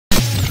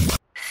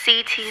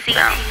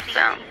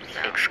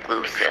CTFILMS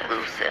exclusive.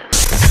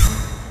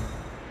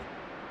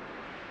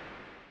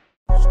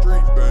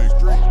 Street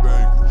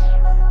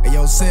bang. Hey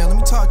yo, Sam, let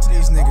me talk to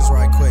these niggas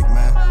right quick,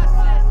 man.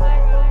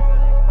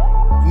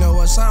 You know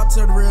what? Shout out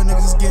to the real niggas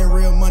that's getting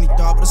real money,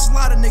 dog. But there's a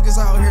lot of niggas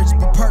out here just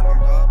be perking,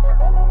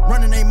 dog.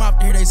 Running their mouth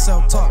to hear they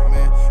self-talk,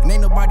 man. And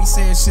ain't nobody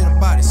saying shit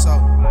about it, so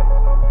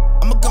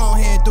I'ma go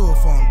ahead and do it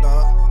for them,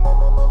 dog.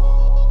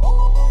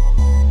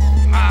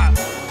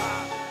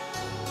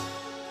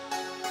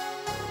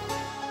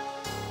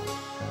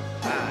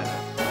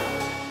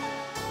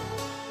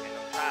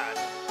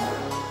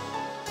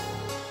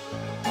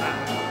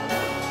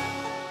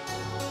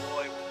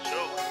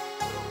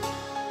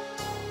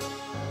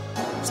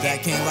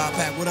 That King Loud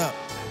Pack, what up?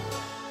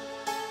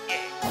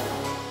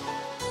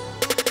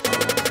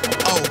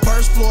 Oh,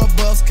 first floor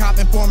buffs,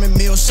 copping, forming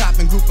meal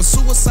shopping. Group of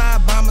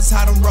suicide bombers,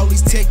 how them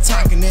rollies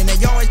tick-tocking. And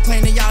they always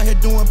claim they out here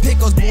doing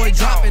pickles, boy,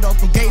 drop it. Or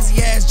from gazy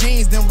ass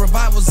jeans, them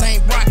revivals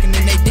ain't rocking.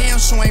 And they damn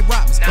sure ain't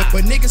robbers,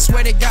 but niggas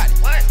swear they got it.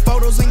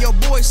 Photos in your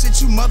boy shit,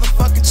 you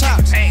motherfucking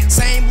childish.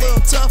 Same little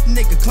tough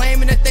nigga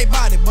claiming that they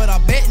bought it, but I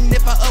bettin'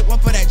 if I up one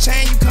for that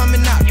chain, you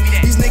coming out.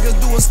 These niggas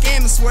do a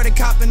scam and swear they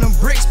copping them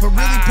bricks, but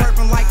really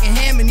perping like a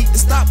ham and need to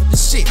stop with the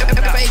shit.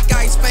 Fake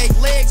ice, fake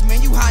legs,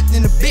 man, you hot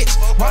than a bitch.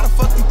 Why the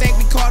fuck you think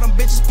we call them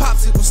bitches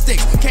popsicle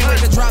sticks? Can't wait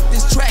to drop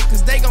this track,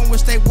 cause they gon'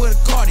 wish they would've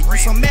caught it. You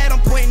so mad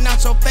I'm pointing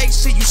out your fake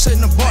shit, you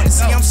shouldn't have bought it.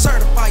 See, I'm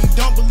certified, you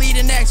don't believe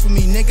in ask for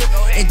me, nigga.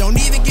 And don't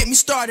even get me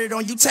started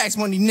on you tax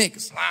money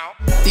niggas.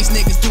 These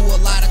niggas do a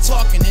lot of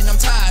talking and I'm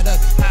tired of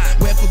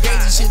it. Wear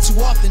fugazi shit too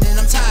often and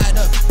I'm tired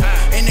of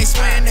it. And they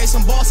swearing they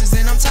some bosses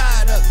and I'm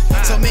tired of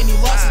it. So many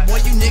losses,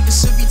 boy, you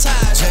niggas should be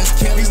tired of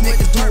it. These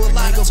niggas do a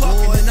lot of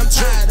talking and I'm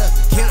tired of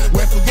it.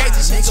 Wear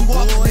fugazi shit too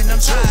often and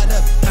I'm tired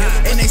of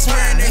it. And they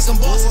swearing they some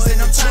bosses and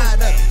I'm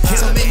tired of it.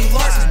 So many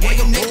losses, boy,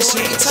 you niggas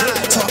should be tired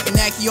of it. Talking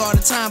acky all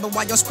the time, but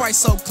why your Sprite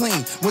so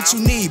clean? What you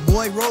need,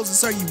 boy? Roses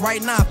serve you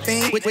right now,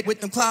 fiend. With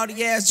them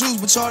cloudy ass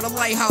Jews, but y'all the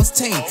lighthouse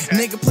team.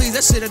 Nigga, please,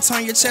 that shit'll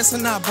turn your chest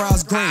and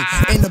eyebrows green.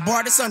 In the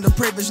bar, this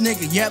underprivileged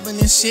nigga yelling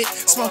and shit.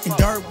 Smoking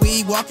dirt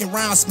weed, walking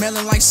around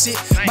smelling like shit.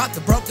 About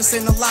the brokest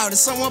and the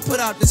loudest, someone put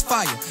out this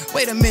fire.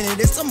 Wait a minute,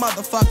 it's some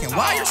motherfucking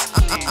wires.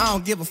 I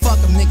don't give a fuck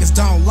if niggas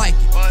don't like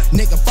it.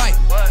 Nigga fight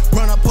me,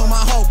 run up on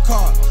my whole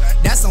car.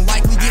 That's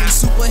unlikely getting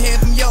super head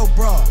from your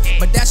broad.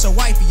 But that's your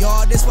wifey,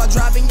 y'all, this while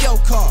driving your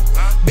car.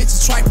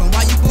 Bitches trifling,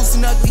 why you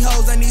boosting ugly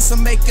hoes? I need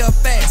some makeup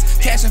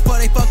fast. Cashing for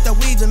they fucked up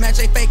weeds and match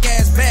they fake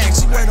ass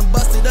bags. She wear them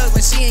busted Uggs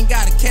like she ain't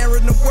got a care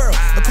in the world.